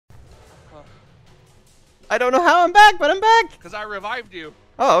I don't know how I'm back, but I'm back. Because I revived you.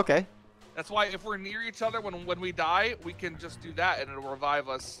 Oh, okay. That's why if we're near each other when we die, we can just do that and it'll revive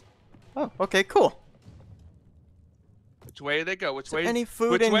us. Oh, okay, cool. Which way did they go? Which way? Any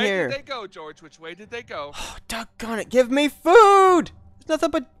food in here? Which way did they go, George? Which way did they go? Oh, doggone it! Give me food! There's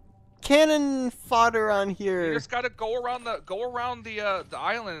nothing but cannon fodder on here. You just gotta go around the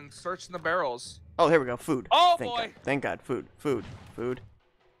island and search in the barrels. Oh, here we go. Food. Oh Thank boy! God. Thank God. Food. Food. Food.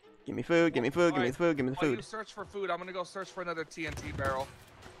 Give me food. Give me food. Give me food. Give me the While food. you search for food, I'm gonna go search for another TNT barrel.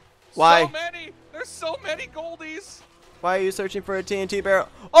 Why? So many! There's so many goldies! Why are you searching for a TNT barrel?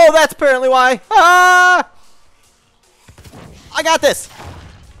 Oh, that's apparently why. Ah! I got this.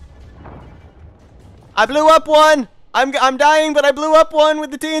 I blew up one. I'm dying, but I blew up one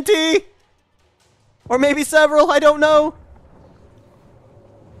with the TNT. Or maybe several. I don't know.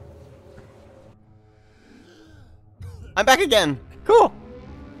 I'm back again. Cool.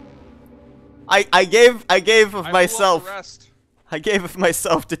 I gave of myself. I gave of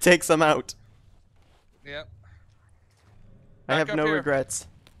myself to take some out. Yep. I have no regrets.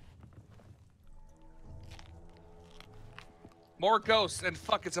 More ghosts, and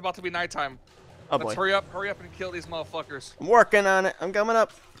fuck, it's about to be nighttime. Oh Let's boy. hurry up and kill these motherfuckers. I'm working on it. I'm coming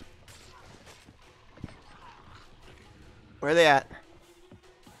up. Where are they at?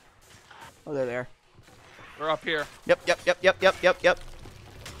 Oh, they're there. They're up here. Yep.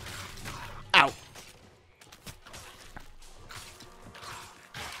 Ow.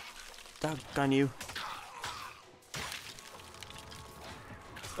 Doggone you.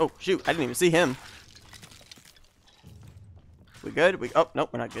 Oh, shoot. I didn't even see him. We good? Oh, nope,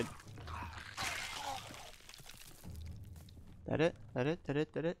 we're not good. That it? That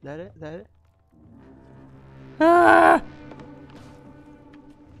it? Ah!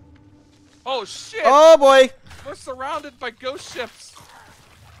 Oh, shit! Oh, boy! We're surrounded by ghost ships.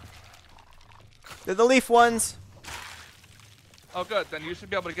 They're the leaf ones. Oh, good. Then you should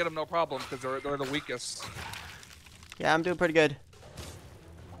be able to get them no problem, because they're the weakest. Yeah, I'm doing pretty good.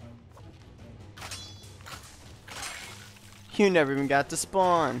 You never even got to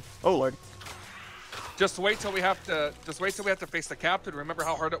spawn. Oh, Lord. Just wait till we have to face the captain. Remember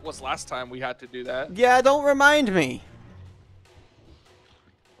how hard it was last time we had to do that? Yeah, don't remind me.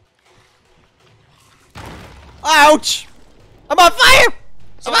 Ouch! I'm on fire!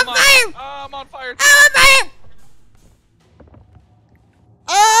 So I'm on fire! I'm on fire. I'm on fire!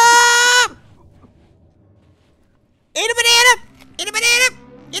 Ah! Eat a banana! Eat a banana!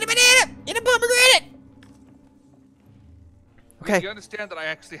 Eat a banana! Eat a pomegranate! Okay. You understand that I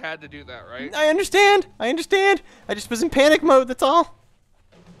actually had to do that, right? I understand. I just was in panic mode, that's all.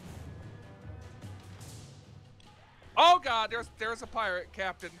 Oh god, there's a pirate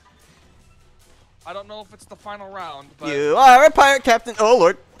captain. I don't know if it's the final round, but You are a pirate captain. Oh,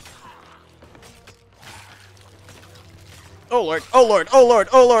 Lord. Oh, Lord. Oh, Lord. Oh, Lord.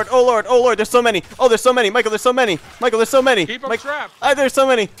 Oh, Lord. Oh, Lord. Oh, Lord. There's so many. Oh, there's so many. Michael, there's so many. Michael, there's so many. Keep them trapped. There's so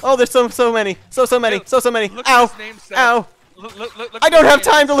many. Oh, there's so many. So many. Dude, So many. look Ow. at his name, Seth. Ow. Look I don't have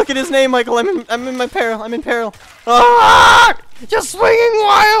time to look at his name, Michael. I'm in my peril. I'm in peril. Ah! Just swinging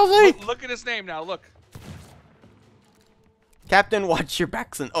wildly. Look at his name now. Look. Captain, watch your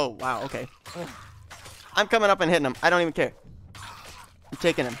backs and oh wow. Okay. I'm coming up and hitting him. I don't even care. I'm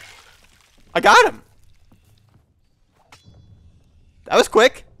taking him. I got him. That was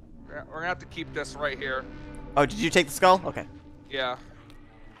quick. We're gonna have to keep this right here. Oh, did you take the skull? Okay. Yeah.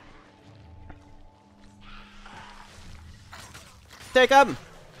 Take him.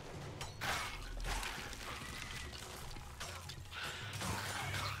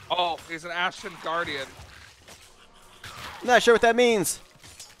 Oh, he's an Ashen Guardian. I'm not sure what that means.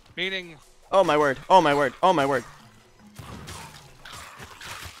 Meaning. Oh my word. Oh my word. Oh my word.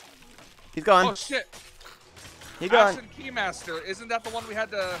 He's gone. Oh shit. He's gone. Ashen Keymaster. Isn't that the one we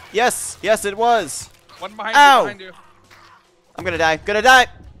had to? Yes. Yes, it was. One behind Ow. you. Behind you. I'm gonna die. Gonna die.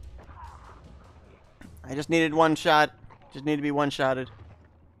 I just needed one shot. Just need to be one-shotted.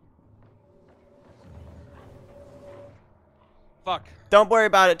 Fuck. Don't worry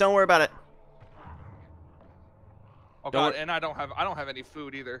about it. Don't worry about it. Oh god, and I don't have any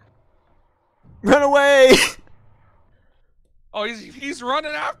food either. Run away! Oh, he's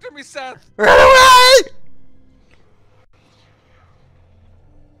running after me, Seth. Run away!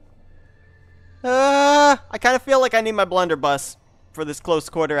 I kind of feel like I need my blunderbuss for this close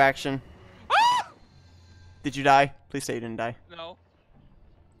quarter action. Ah! Did you die? Please say you didn't die. No.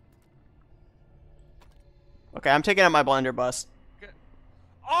 Okay, I'm taking out my blunderbuss.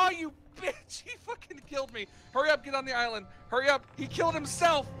 Oh, you bitch! He fucking killed me. Hurry up, get on the island. Hurry up. He killed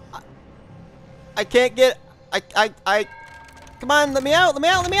himself. I can't get. Come on, let me out. Let me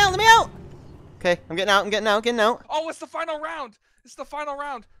out. Let me out. Let me out. Okay, I'm getting out. I'm getting out. Getting out. Oh, it's the final round. It's the final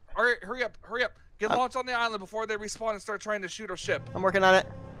round. All right, hurry up. Hurry up. Get launched on the island before they respawn and start trying to shoot our ship. I'm working on it.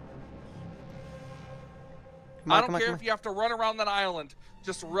 Come on, I don't come on, care come if you have to run around that island.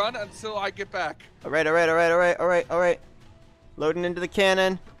 Just run until I get back. All right, all right, all right, all right, all right, all right. Loading into the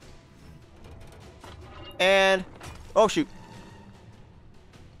cannon. And oh shoot.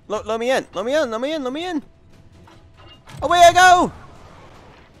 Let me in. Let me in. Let me in. Let me in. Away I go.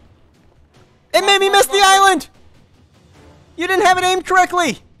 It made me miss the island. You didn't have it aimed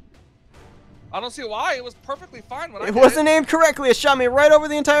correctly. I don't see why. It was perfectly fine when I It did wasn't aimed correctly. It shot me right over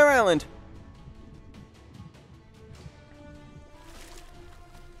the entire island.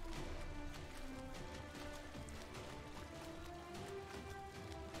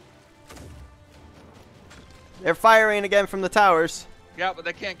 They're firing again from the towers. Yeah, but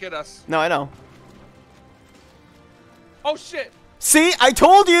they can't get us. No, I know. Oh, shit. See, I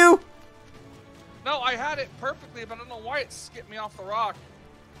told you. No, I had it perfectly, but I don't know why it skipped me off the rock.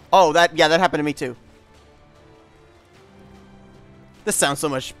 Oh, that happened to me too. This sounds so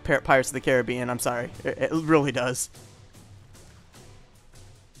much Pirates of the Caribbean. I'm sorry. It really does.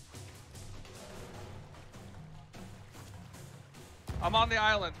 I'm on the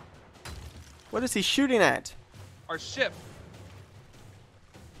island. What is he shooting at? Our ship.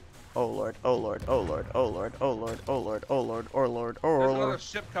 Oh lord, oh lord, oh lord, oh lord, oh lord, oh lord, oh lord, oh lord, oh There's lord. another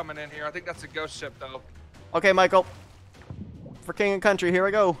ship coming in here. I think that's a ghost ship, though. Okay, Michael. For king and country, here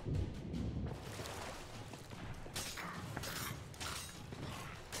we go.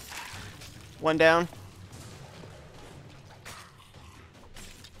 One down.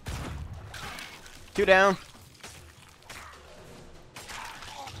 Two down.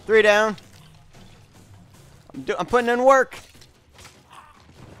 Three down. I'm putting in work.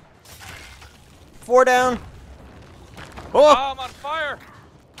 Four down. Oh! I'm on fire.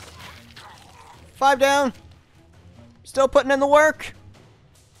 Five down. Still putting in the work.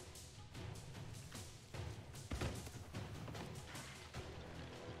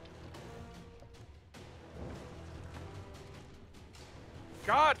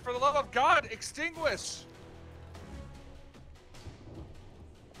 God, for the love of God, extinguish.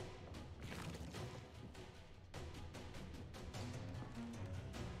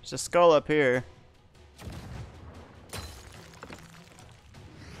 There's a skull up here.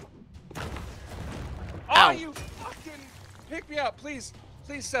 Oh, Ow. you fucking pick me up, please.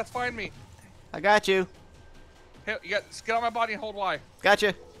 Please, Seth, find me. I got you. Hey, get on my body and hold Y.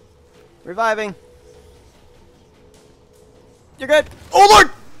 Gotcha. Reviving. You're good. Oh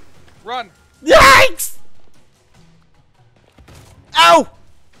lord! Run. Yikes! Ow!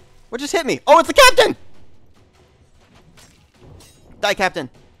 What just hit me? Oh, it's the captain! Die, captain.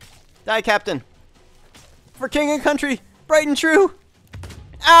 Die, captain. For king and country, bright and true.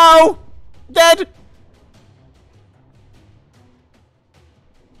 Ow! Dead!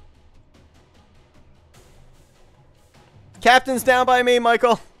 Captain's down by me,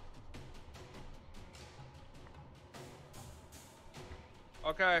 Michael.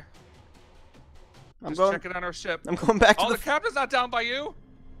 Okay. I'm Just checking on our ship. I'm going back to the captain's not down by you?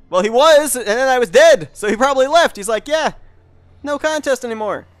 Well, he was, and then I was dead, so he probably left. He's like, yeah, no contest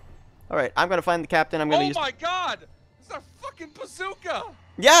anymore. All right, I'm gonna find the captain. I'm gonna use. Oh my God! It's a fucking bazooka!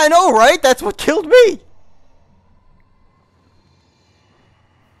 Yeah, I know, right? That's what killed me.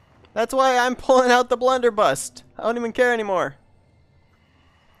 That's why I'm pulling out the blunderbuss. I don't even care anymore.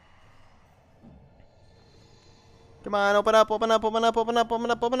 Come on, open up, open up, open up, open up,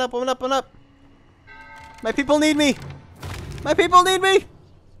 open up, open up, open up, open up. My people need me. My people need me.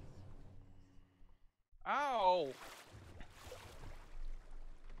 Ow!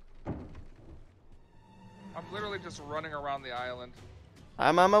 I'm literally just running around the island.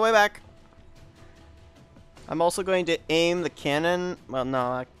 I'm on my way back. I'm also going to aim the cannon. Well,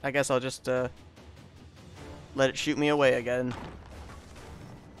 no, I guess I'll just let it shoot me away again.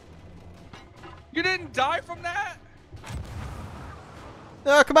 You didn't die from that?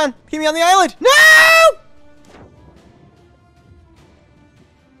 Oh, come on. Keep me on the island. No!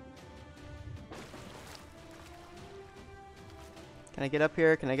 Can I get up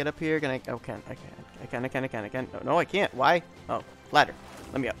here? Can I get up here? Can I? Oh, can I? I can. No, I can't. Why? Oh, ladder.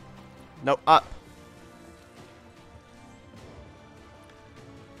 Let me up. No, up.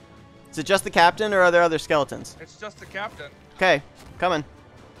 Is it just the captain, or are there other skeletons? It's just the captain. Okay, coming.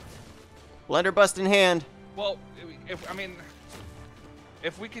 Blunderbuss in hand. Well,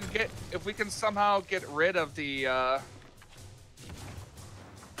 if we can somehow get rid of these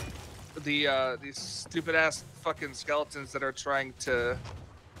stupid ass fucking skeletons that are trying to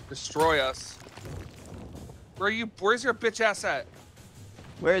destroy us. Where's your bitch ass at?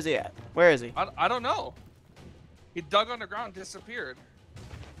 Where is he at? Where is he? I don't know. He dug underground, disappeared.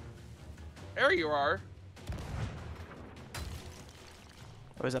 There you are.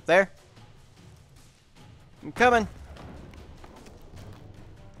 Oh, he's up there. I'm coming.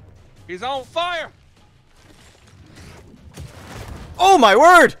 He's on fire. Oh my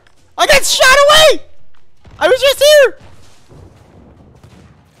word! I got shot away! I was just here!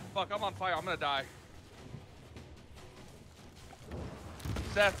 Fuck, I'm on fire. I'm gonna die.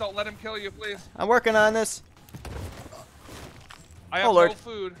 Seth, don't let him kill you, please. I'm working on this. I have Oh, Lord. no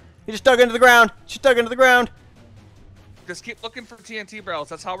food. He just dug into the ground. Just dug into the ground. Just keep looking for TNT barrels.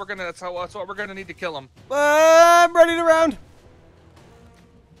 That's how we're gonna. That's what we're gonna need to kill him. I'm ready to round.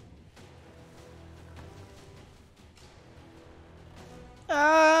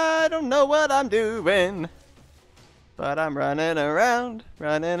 I don't know what I'm doing, but I'm running around,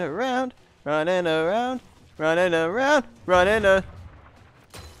 running around, running around, running around, running a.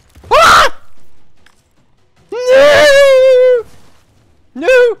 Ah! No!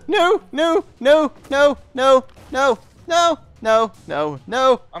 No! No! No! No! No! No! No! No! No!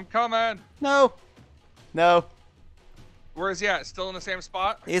 No! I'm coming. No! No! Where is he at? Still in the same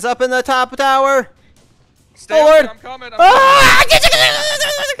spot? He's up in the top tower. Stay Oh, up Lord. there, I'm coming. I'm coming. Ah!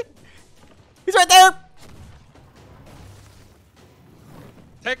 He's right there.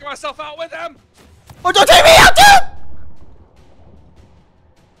 Taking myself out with him. Oh, don't take me out too!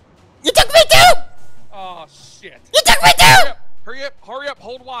 You took me too! Oh shit. You took me Hurry too! up! Hurry up! Hurry up!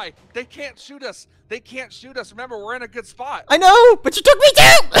 Hold Y. They can't shoot us. They can't shoot us. Remember, we're in a good spot. I know, but you took me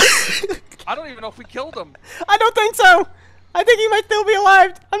too! I don't even know if we killed him. I don't think so. I think he might still be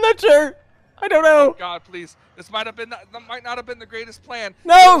alive. I'm not sure. I don't know. God, please. This might not have been the greatest plan.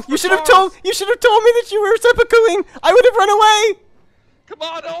 No, you should have told me that you were seppukuing. I would have run away. Come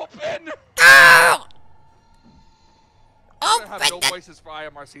on, open! Ow! I'm gonna have no voices for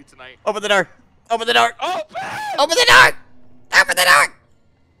IMRC tonight. Open the door. Open the door. Open! Open the door. Open the door.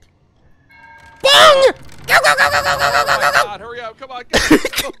 Bong! Go, go, go, go, go, go, go, Oh go, my go, go. God, hurry up! Come on, go!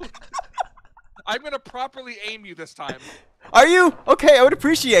 I'm gonna properly aim you this time. Are you? Okay, I would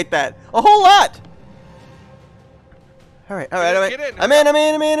appreciate that. A whole lot. All right, all right, all right. Get in.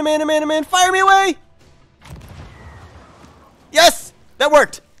 I'm in. Fire me away. Yes, that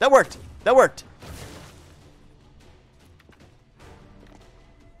worked. That worked. That worked.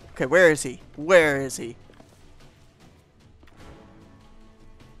 Okay, where is he? Where is he?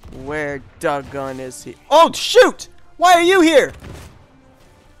 Where doggone is he? Oh, shoot! Why are you here?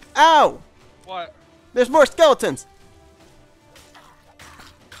 Ow! What? There's more skeletons.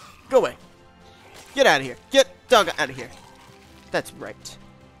 Go away. Get out of here. Get doggone out of here. That's right.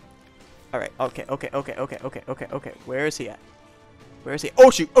 Alright, okay. Where is he at? Where is he? Oh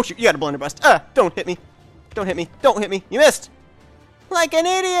shoot, you got a blunderbuss. Ah, don't hit me. Don't hit me. Don't hit me. You missed. Like an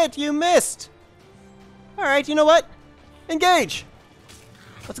idiot, you missed. Alright, you know what? Engage.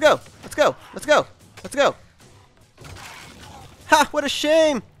 Let's go. Let's go. Let's go. Let's go. Ha, what a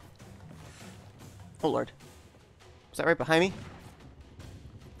shame. Oh lord. Was that right behind me?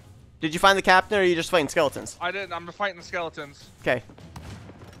 Did you find the captain, or are you just fighting skeletons? I didn't. I'm fighting the skeletons. Okay.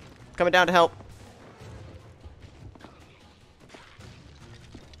 Coming down to help.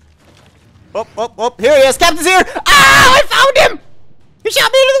 Oh, oh, oh, here he is. Captain's here. Ah, I found him. He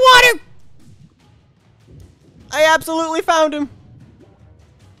shot me into the water. I absolutely found him.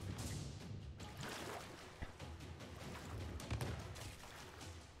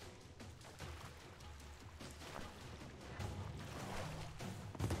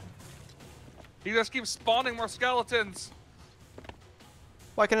 He just keeps spawning more skeletons.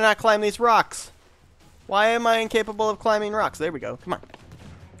 Why can I not climb these rocks? Why am I incapable of climbing rocks? There we go. Come on.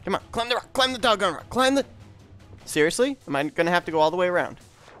 Come on. Climb the rock. Climb the doggone rock. Climb the... Seriously? Am I going to have to go all the way around?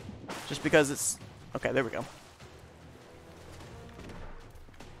 Just because it's... Okay, there we go.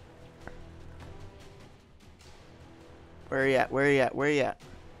 Where are you at? Where are you at? Where are you at?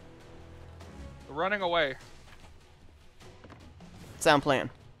 We're running away. Sound plan.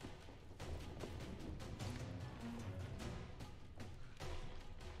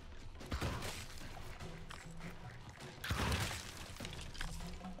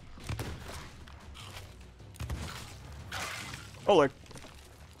 Oh lord.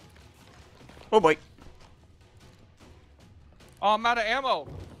 Oh boy. Oh, I'm out of ammo.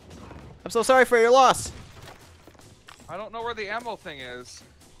 I'm so sorry for your loss. I don't know where the ammo thing is.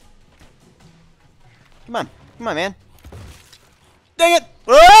 Come on. Come on, man. Dang it!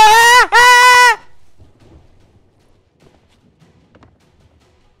 Ah!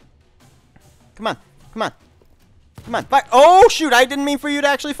 Come on. Come on. Come on. Fire. Oh, shoot. I didn't mean for you to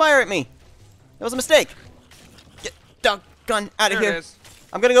actually fire at me. That was a mistake. Get doggone out of There here. it is.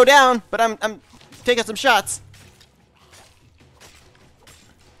 I'm gonna go down, but I'm taking some shots.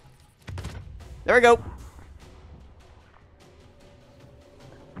 There we go.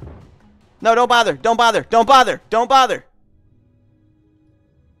 No, don't bother. Don't bother. Don't bother. Don't bother.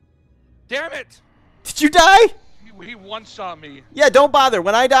 Damn it! Did you die? He one-shot me. Yeah, don't bother.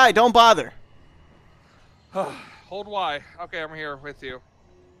 When I die, don't bother. Hold Y. Okay, I'm here with you.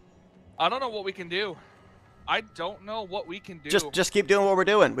 I don't know what we can do. I don't know what we can do. Just keep doing what we're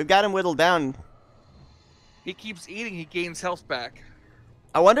doing. We've got him whittled down. He keeps eating, he gains health back.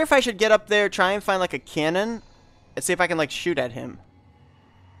 I wonder if I should get up there, try and find like a cannon, and see if I can like shoot at him.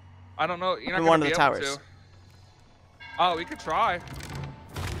 I don't know. You're not In gonna one of be the able towers. to. Oh, we could try.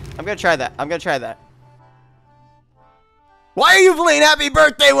 I'm gonna try that. I'm gonna try that. Why are you playing Happy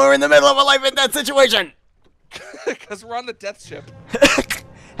Birthday when we're in the middle of a life and death situation? Because we're on the death ship.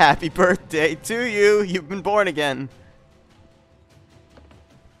 Happy birthday to you. You've been born again.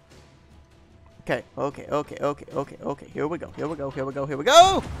 Okay, okay, okay, okay, okay, okay. Here we go, here we go, here we go, here we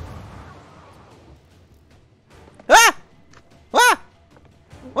go! Ah! Ah!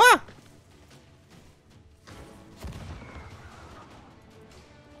 Ah!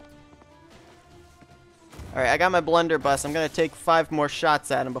 Alright, I got my blunderbuss. I'm gonna take 5 more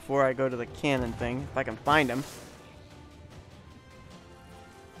shots at him before I go to the cannon thing, if I can find him.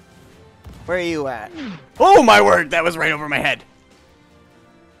 Where are you at? Oh my word, that was right over my head.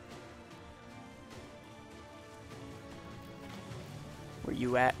 Where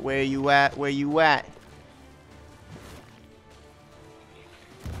you at? Where you at? Where you at?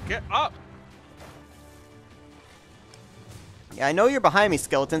 Get up! Yeah, I know you're behind me,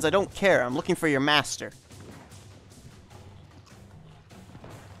 skeletons. I don't care. I'm looking for your master.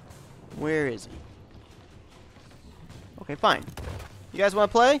 Where is he? Okay, fine. You guys want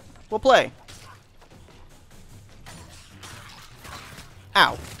to play? We'll play.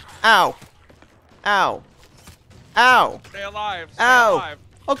 Ow. Ow. Ow. Ow. Stay alive. Stay Ow. alive.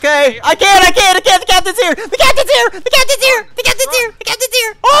 Okay. I can't. The captain's here. The captain's here. The captain's here. The captain's here. The captain's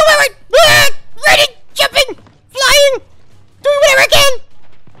here. Oh my word. Ah! Running. Jumping. Flying. Doing whatever I can.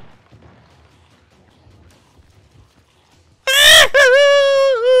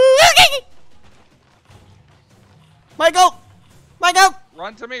 Okay. Michael. Michael.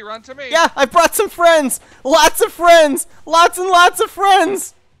 Run to me. Run to me. Yeah, I brought some friends. Lots of friends. Lots and lots of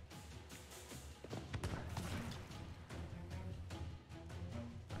friends.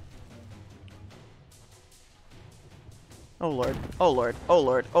 Oh lord, oh lord, oh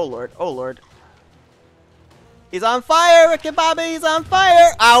lord, oh lord, oh lord. He's on fire, Ricky Bobby, he's on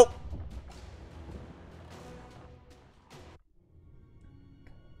fire! Ow!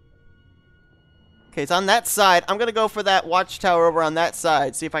 Okay, it's on that side. I'm gonna go for that watchtower over on that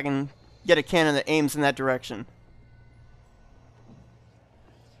side, see if I can get a cannon that aims in that direction.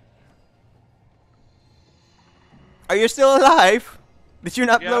 Are you still alive? Did you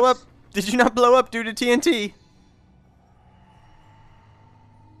not blow up? Did you not blow up due to TNT?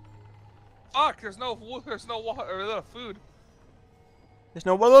 Fuck, there's no water or food. There's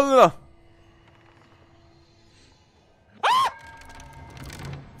no blah, blah, blah. Ah!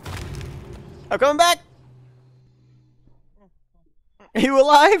 I'm coming back. Are you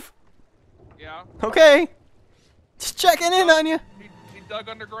alive? Yeah. Okay. Just checking in on you. He dug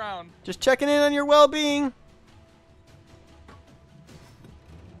underground. Just checking in on your well-being.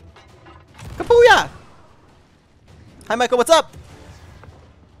 Kabooyah! Hi, Michael. What's up?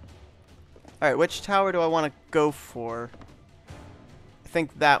 Alright, which tower do I want to go for? I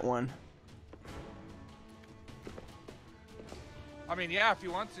think that one. I mean, yeah, if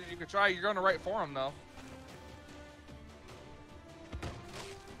you want to, you could try. You're going to right for him, though.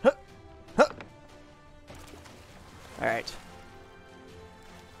 Huh. Huh. Alright.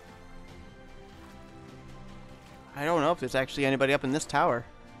 I don't know if there's actually anybody up in this tower.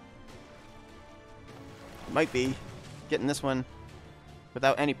 Might be. Getting this one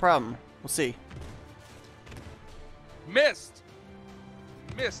without any problem. We'll see. Missed!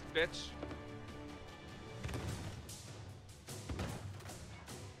 Missed, bitch.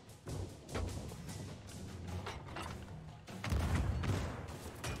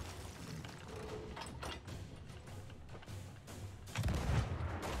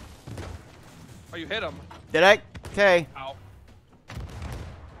 Oh, you hit him. Did I? Okay. Ow.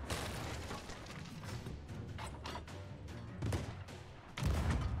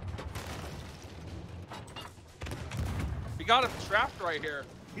 We got him trapped right here.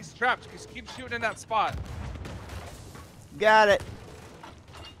 He's trapped. Just keep shooting in that spot. Got it.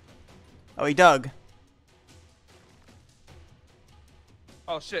 Oh, he dug.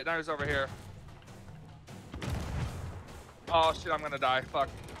 Oh shit, now he's over here. Oh shit, I'm gonna die. Fuck.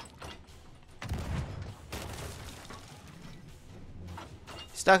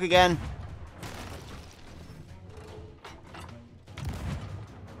 Stuck again.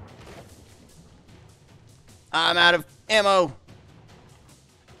 I'm out of ammo.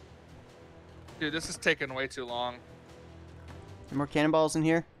 Dude, this is taking way too long. Any more cannonballs in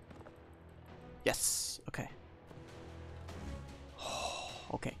here? Yes. Okay.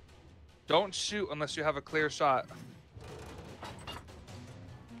 Okay. Don't shoot unless you have a clear shot.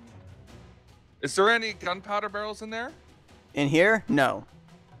 Is there any gunpowder barrels in there? In here? No.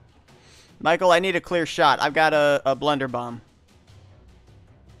 Michael, I need a clear shot. I've got a blunder bomb.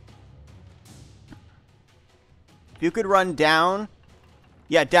 If you could run down.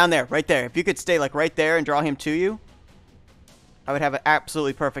 Yeah, down there. Right there. If you could stay like right there and draw him to you, I would have an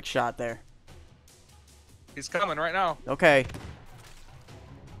absolutely perfect shot there. He's coming right now. Okay.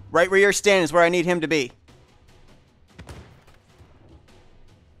 Right where you're standing is where I need him to be.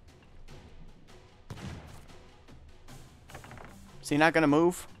 Is he not going to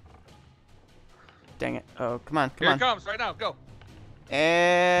move? Dang it. Oh, come on. Come Here on. he comes right now. Go.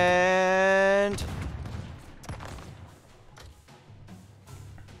 And...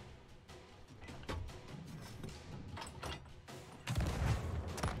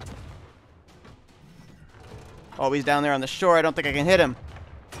 oh, he's down there on the shore. I don't think I can hit him.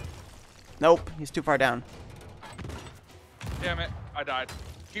 Nope. He's too far down. Damn it. I died.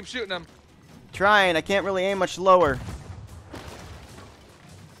 Keep shooting him. Trying. I can't really aim much lower.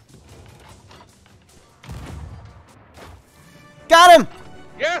 Got him!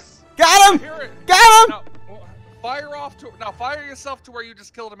 Yes! Got him! I hear it. Got him! Now, fire off to now. Fire yourself to where you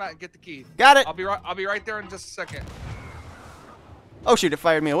just killed him at and get the key. Got it! I'll be right there in just a second. Oh shoot! It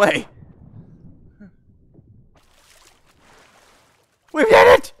fired me away. We did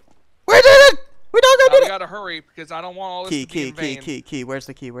it! We did it! We doggone did We it! gotta hurry because I don't want all this to be in vain. Key. Where's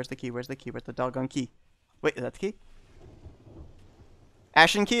the key? Where's the key? Where's the key? Where's the doggone key? Wait, is that the key?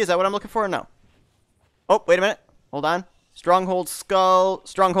 Ashen key? Is that what I'm looking for? No. Oh, wait a minute. Hold on. Stronghold skull.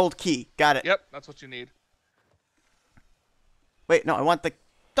 Stronghold key. Got it. Yep, that's what you need. Wait, no, I want the...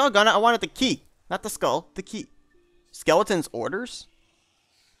 doggone it, I wanted the key. Not the skull, the key. Skeleton's orders?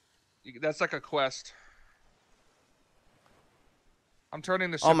 That's like a quest. I'm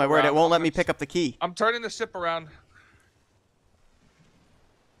turning the ship Oh my word, around. it won't let me pick up the key. I'm turning the ship around.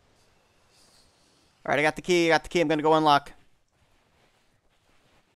 Alright, I got the key, I'm gonna go unlock.